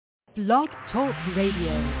Blog Talk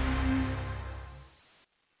Radio.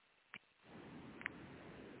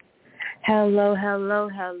 Hello, hello,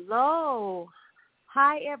 hello.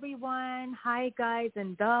 Hi, everyone. Hi, guys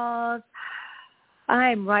and dolls.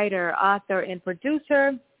 I'm writer, author, and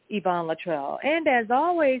producer, Yvonne Luttrell. And as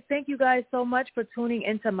always, thank you guys so much for tuning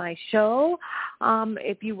into my show.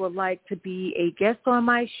 If you would like to be a guest on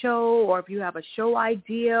my show, or if you have a show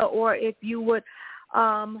idea, or if you would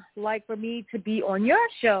like for me to be on your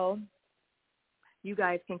show, you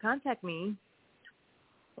guys can contact me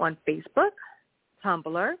on Facebook,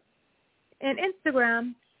 Tumblr, and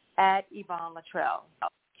Instagram at Yvonne Luttrell.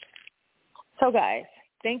 So guys,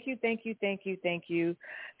 thank you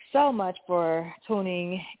so much for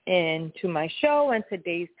tuning in to my show. And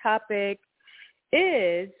today's topic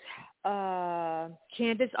is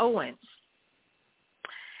Candace Owens,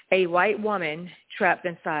 a white woman trapped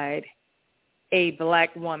inside a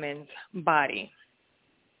black woman's body.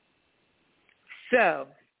 So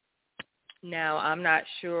now I'm not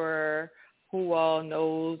sure who all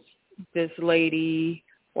knows this lady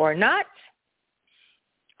or not,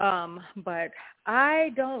 but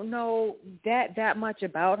I don't know that much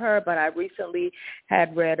about her, but I recently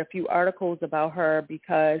had read a few articles about her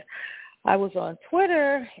because I was on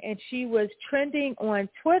Twitter, and she was trending on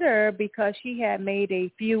Twitter because she had made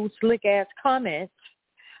a few slick-ass comments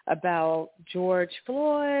about George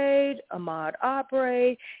Floyd, Ahmaud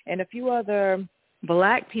Arbery, and a few other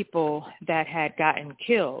black people that had gotten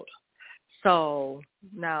killed. So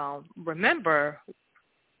now, remember,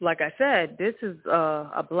 like I said, this is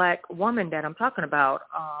a black woman that I'm talking about,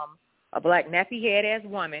 a black nappy-head-ass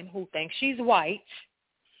woman who thinks she's white.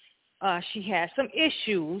 She has some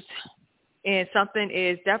issues, and something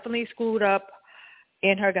is definitely screwed up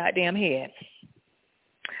in her goddamn head.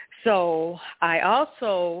 So I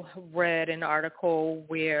also read an article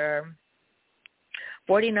where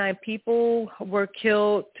 49 people were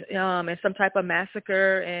killed in some type of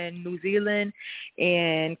massacre in New Zealand,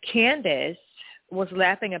 and Candace was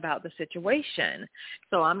laughing about the situation.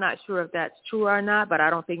 So I'm not sure if that's true or not, but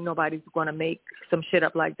I don't think nobody's going to make some shit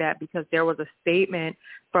up like that, because there was a statement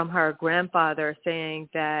from her grandfather saying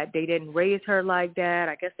that they didn't raise her like that.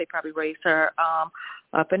 I guess they probably raised her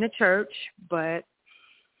up in the church, but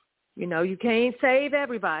you know, you can't save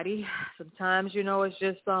everybody. Sometimes, you know, it's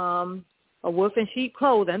just a wolf in sheep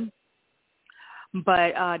clothing.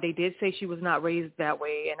 But they did say she was not raised that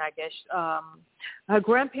way. And I guess her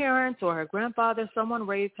grandparents or her grandfather, someone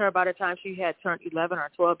raised her by the time she had turned 11 or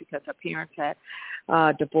 12 because her parents had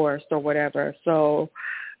divorced or whatever. So,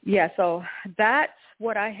 yeah, so that's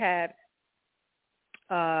what I had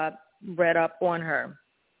read up on her.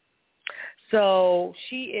 So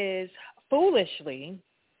she is foolishly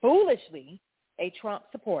a Trump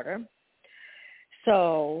supporter.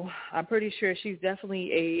 So I'm pretty sure she's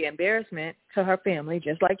definitely a embarrassment to her family,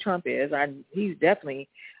 just like Trump is. He's definitely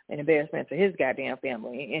an embarrassment to his goddamn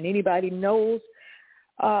family. And anybody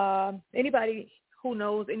who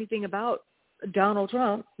knows anything about Donald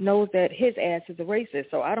Trump knows that his ass is a racist.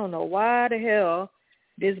 So I don't know why the hell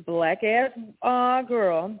this black ass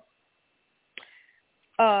girl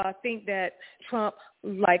think that Trump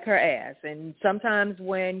like her ass. And sometimes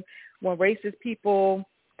when racist people,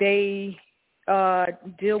 they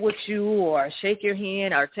deal with you or shake your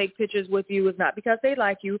hand or take pictures with you, it's not because they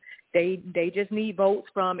like you. They just need votes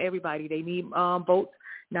from everybody. They need votes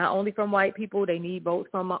not only from white people, they need votes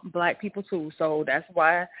from black people too. So that's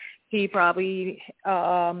why he probably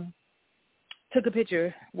took a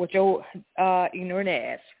picture with your ignorant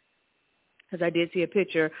ass, because I did see a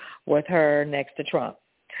picture with her next to Trump.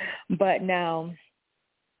 But now,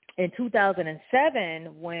 in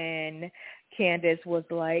 2007, when Candace was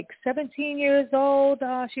like 17 years old,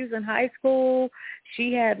 she was in high school,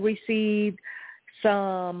 she had received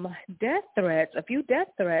a few death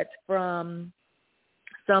threats from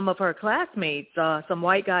some of her classmates, some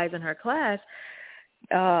white guys in her class,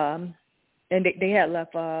 and they had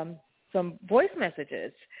left some voice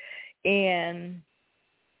messages. And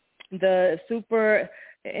the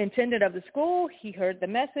superintendent of the school, he heard the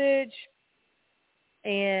message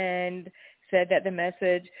and said that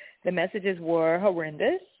the messages were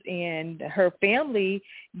horrendous, and her family,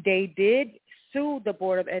 they did sue the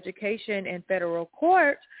Board of Education in federal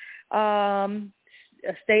court,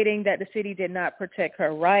 stating that the city did not protect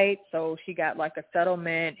her rights. So she got like a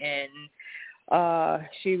settlement, and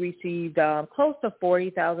she received close to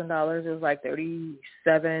 $40,000. It was like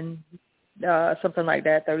 37, something like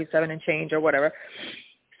that, 37 and change or whatever.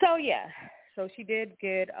 So yeah, so she did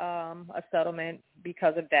get a settlement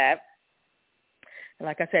because of that. And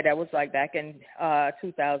like I said, that was like back in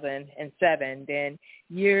 2007. Then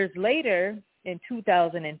years later, in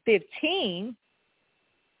 2015,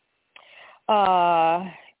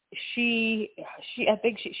 she I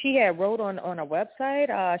think she had wrote on a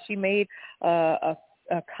website. She made a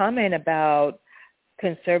comment about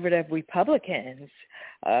conservative Republicans,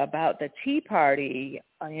 about the Tea Party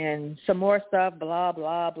and some more stuff, blah,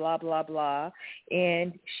 blah, blah, blah, blah.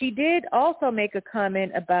 And she did also make a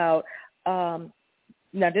comment about, now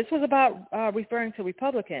this was about referring to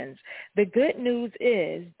Republicans. The good news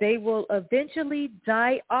is they will eventually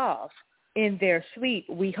die off in their sleep,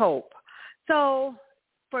 we hope. So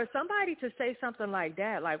for somebody to say something like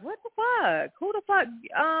that, like, what the fuck? Who the fuck?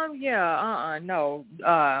 No.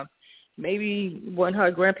 Maybe when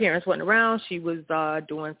her grandparents weren't around, she was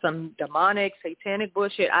doing some demonic, satanic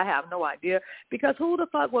bullshit. I have no idea. Because who the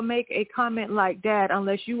fuck would make a comment like that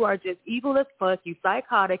unless you are just evil as fuck, you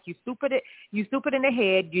psychotic, you stupid in the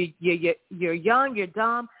head, you're young, you're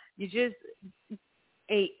dumb, you're just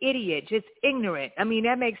a idiot, just ignorant. I mean,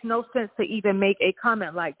 that makes no sense to even make a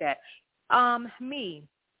comment like that. Me,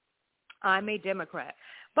 I'm a Democrat,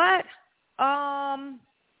 but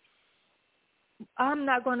I'm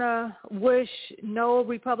not going to wish no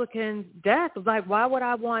Republicans death. Like, why would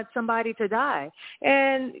I want somebody to die?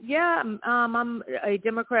 And, yeah, I'm a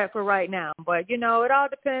Democrat for right now. But, it all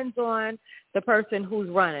depends on the person who's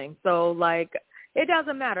running. So, like, it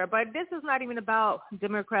doesn't matter. But this is not even about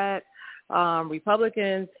Democrats,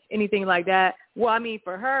 Republicans, anything like that. Well, I mean,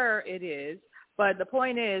 for her, it is. But the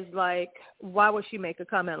point is, like, why would she make a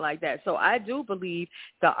comment like that? So I do believe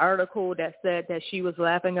the article that said that she was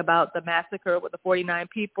laughing about the massacre with the 49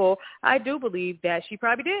 people, I do believe that she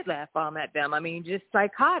probably did laugh at them. I mean, just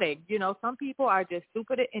psychotic. Some people are just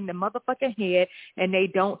stupid in the motherfucking head, and they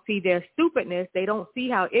don't see their stupidness. They don't see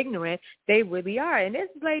how ignorant they really are. And this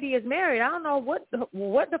lady is married. I don't know what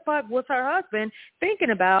the fuck was her husband thinking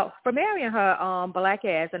about for marrying her black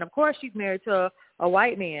ass. And, of course, she's married to a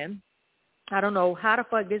white man. I don't know how the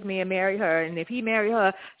fuck this man married her, and if he married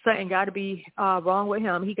her, something got to be wrong with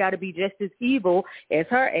him. He got to be just as evil as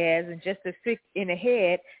her ass and just as sick in the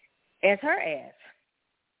head as her ass,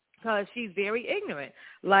 because she's very ignorant.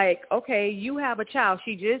 Like, okay, you have a child.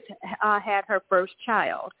 She just had her first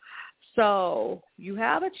child. So you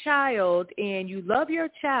have a child and you love your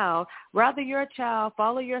child. Rather your child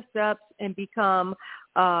follow your steps and become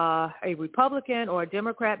a Republican or a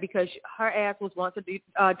Democrat, because her ass was once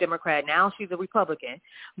a Democrat. Now she's a Republican.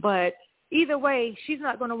 But either way, she's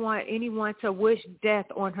not going to want anyone to wish death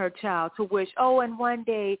on her child, to wish, and one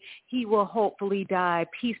day he will hopefully die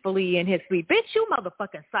peacefully in his sleep. Bitch, you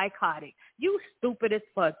motherfucking psychotic. You stupid as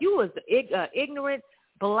fuck. You was ignorant,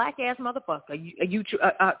 black-ass motherfucker.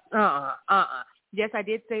 Yes, I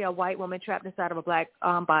did say a white woman trapped inside of a black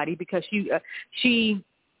body, because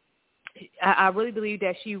I really believe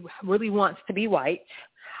that she really wants to be white.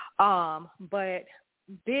 But,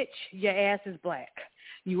 bitch, your ass is black.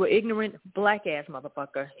 You an ignorant black-ass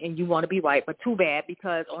motherfucker, and you want to be white. But too bad,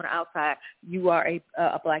 because on the outside, you are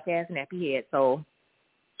a black-ass nappy head. So,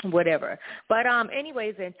 whatever. But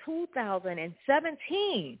anyways, in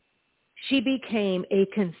 2017, she became a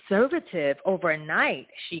conservative overnight,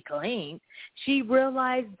 she claimed. She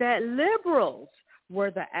realized that liberals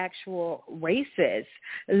were the actual racists.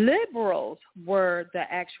 Liberals were the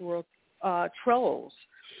actual trolls.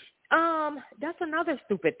 That's another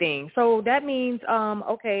stupid thing. So that means,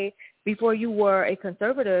 okay, before you were a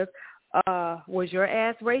conservative, was your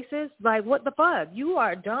ass racist? Like, what the fuck? You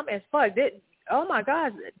are dumb as fuck. Oh, my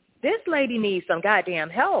God. This lady needs some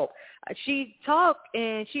goddamn help. She talked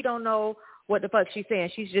and she don't know what the fuck she's saying.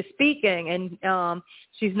 She's just speaking, and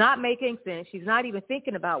she's not making sense. She's not even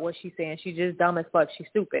thinking about what she's saying. She's just dumb as fuck. She's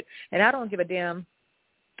stupid. And I don't give a damn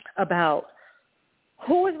about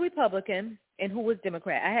who is Republican and who is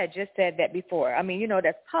Democrat. I had just said that before. I mean,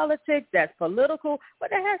 that's politics, that's political, but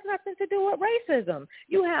that has nothing to do with racism.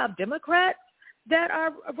 You have Democrats that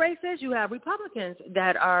are racist. You have Republicans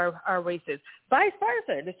that are racist. Vice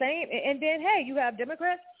versa, the same. And then, hey, you have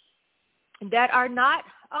Democrats that are not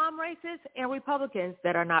racist and Republicans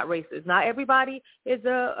that are not racist. Not everybody is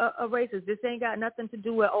a racist. This ain't got nothing to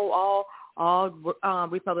do with, all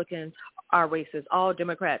Republicans are racist. All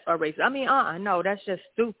Democrats are racist. I mean, no, that's just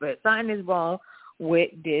stupid. Something is wrong with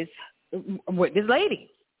this lady,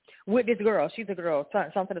 with this girl. She's a girl.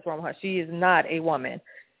 Something is wrong with her. She is not a woman.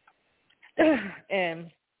 And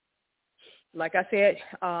like I said,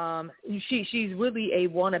 she's really a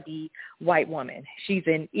wannabe white woman. She's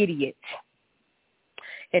an idiot.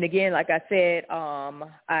 And again, like I said,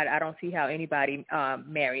 I don't see how anybody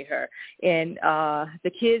married her. And the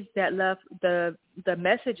kids that left the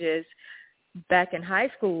messages back in high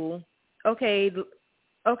school, okay,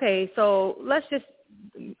 so let's just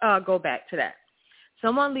go back to that.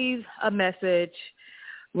 Someone leaves a message,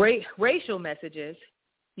 racial messages.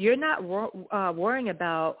 You're not worrying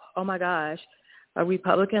about, oh, my gosh, a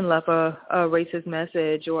Republican left a racist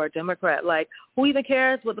message or a Democrat. Like, who even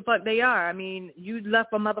cares what the fuck they are? I mean, you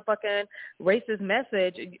left a motherfucking racist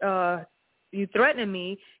message. You threatening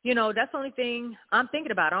me. You know, that's the only thing I'm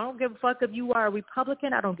thinking about. I don't give a fuck if you are a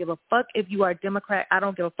Republican. I don't give a fuck if you are a Democrat. I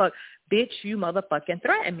don't give a fuck. Bitch, you motherfucking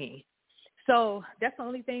threaten me. So that's the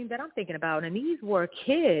only thing that I'm thinking about. And these were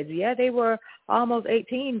kids. Yeah, they were almost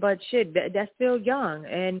 18, but shit, that's still young.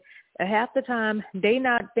 And half the time, they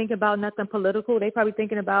not thinking about nothing political. They probably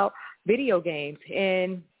thinking about video games.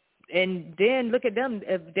 And then look at them.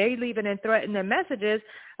 If they leaving and threatening their messages,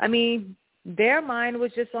 I mean, their mind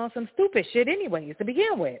was just on some stupid shit anyways to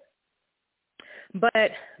begin with. But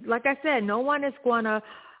like I said, no one is going to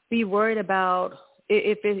be worried about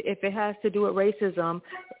if it has to do with racism.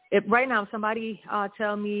 If right now somebody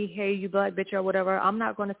tell me, hey, you black bitch or whatever, I'm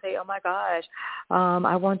not going to say, oh, my gosh,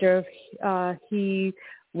 I wonder if he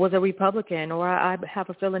was a Republican or I have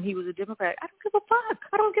a feeling he was a Democrat. I don't give a fuck.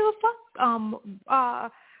 I don't give a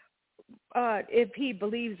fuck if he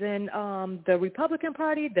believes in the Republican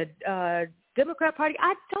Party, the Democrat Party.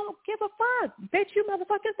 I don't give a fuck. Bitch, you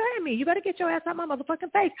motherfucking threaten me. You better get your ass out my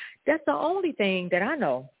motherfucking face. That's the only thing that I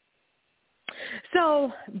know.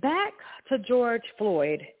 So back to George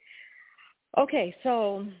Floyd. Okay,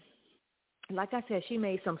 so like I said, she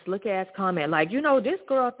made some slick-ass comment. Like, you know, this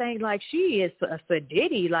girl think like she is a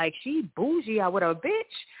sedity, like she bougie or whatever.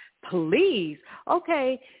 Bitch, please.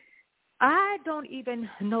 Okay, I don't even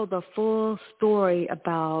know the full story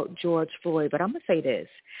about George Floyd, but I'm going to say this.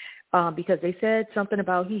 Because they said something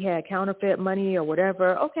about he had counterfeit money or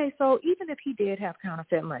whatever. Okay, so even if he did have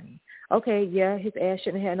counterfeit money, okay, yeah, his ass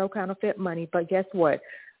shouldn't have no counterfeit money, but guess what?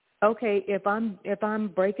 Okay, if I'm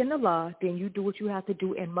breaking the law, then you do what you have to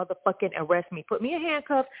do and motherfucking arrest me. Put me in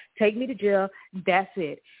handcuffs, take me to jail, that's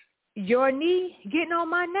it. Your knee getting on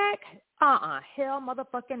my neck? Hell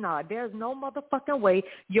motherfucking no. There's no motherfucking way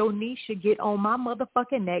your knee should get on my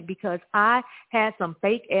motherfucking neck because I had some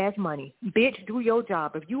fake ass money. Bitch, do your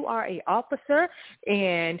job. If you are a officer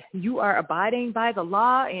and you are abiding by the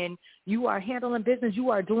law and you are handling business,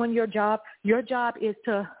 you are doing your job. Your job is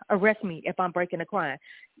to arrest me if I'm breaking a crime.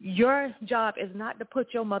 Your job is not to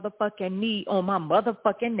put your motherfucking knee on my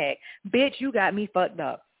motherfucking neck. Bitch, you got me fucked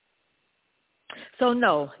up. So,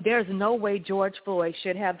 no, there's no way George Floyd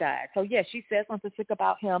should have died. So, yes, she said something slick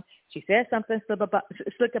about him. She said something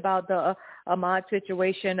slick about the Ahmaud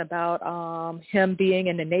situation, about him being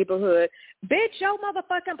in the neighborhood. Bitch, your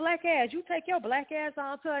motherfucking black ass. You take your black ass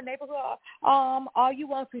on to a neighborhood all you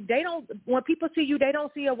want to. They don't. When people see you, they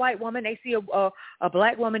don't see a white woman. They see a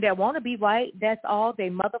black woman that want to be white. That's all they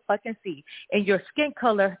motherfucking see. And your skin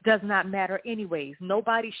color does not matter anyways.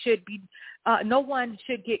 Nobody should be no one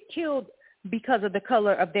should get killed because of the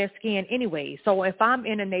color of their skin anyway. So if I'm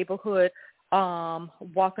in a neighborhood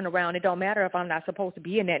walking around, it don't matter if I'm not supposed to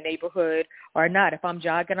be in that neighborhood or not. If I'm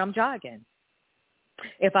jogging, I'm jogging.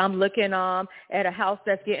 If I'm looking at a house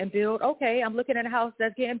that's getting built, okay, I'm looking at a house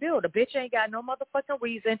that's getting built. A bitch ain't got no motherfucking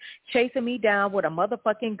reason chasing me down with a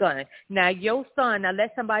motherfucking gun. Now, your son, now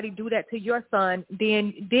let somebody do that to your son,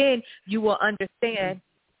 then you will understand.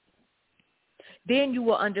 Then you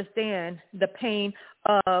will understand the pain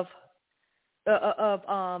of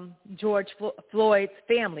George Floyd's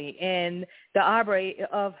family and the Arbery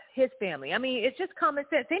of his family. I mean, it's just common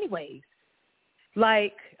sense anyways.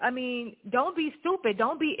 Like, I mean, don't be stupid.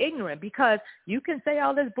 Don't be ignorant because you can say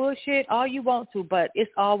all this bullshit all you want to, but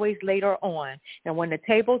it's always later on. And when the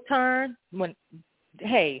tables turn,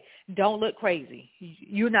 hey, don't look crazy.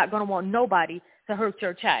 You're not going to want nobody to hurt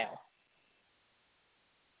your child.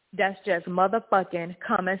 That's just motherfucking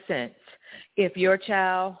common sense. If your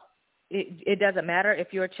child... It doesn't matter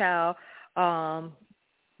if your child,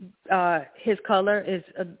 his color is,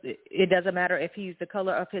 it doesn't matter if he's the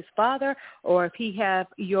color of his father or if he have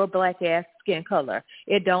your black ass skin color.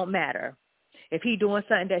 It don't matter. If he doing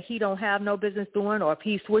something that he don't have no business doing or if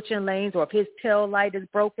he's switching lanes or if his tail light is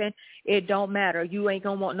broken, it don't matter. You ain't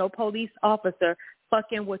going to want no police officer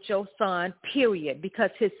fucking with your son, period, because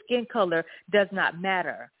his skin color does not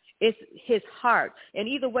matter. It's his heart. And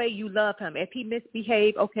either way, you love him. If he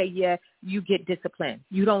misbehaves, okay, yeah, you get disciplined.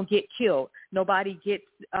 You don't get killed. Nobody gets,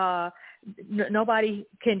 nobody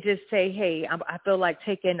can just say, hey, I feel like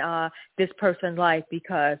taking this person's life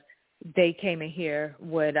because they came in here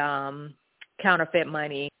with counterfeit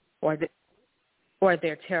money or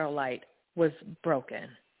their tail light was broken.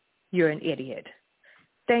 You're an idiot.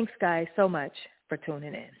 Thanks, guys, so much for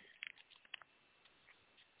tuning in.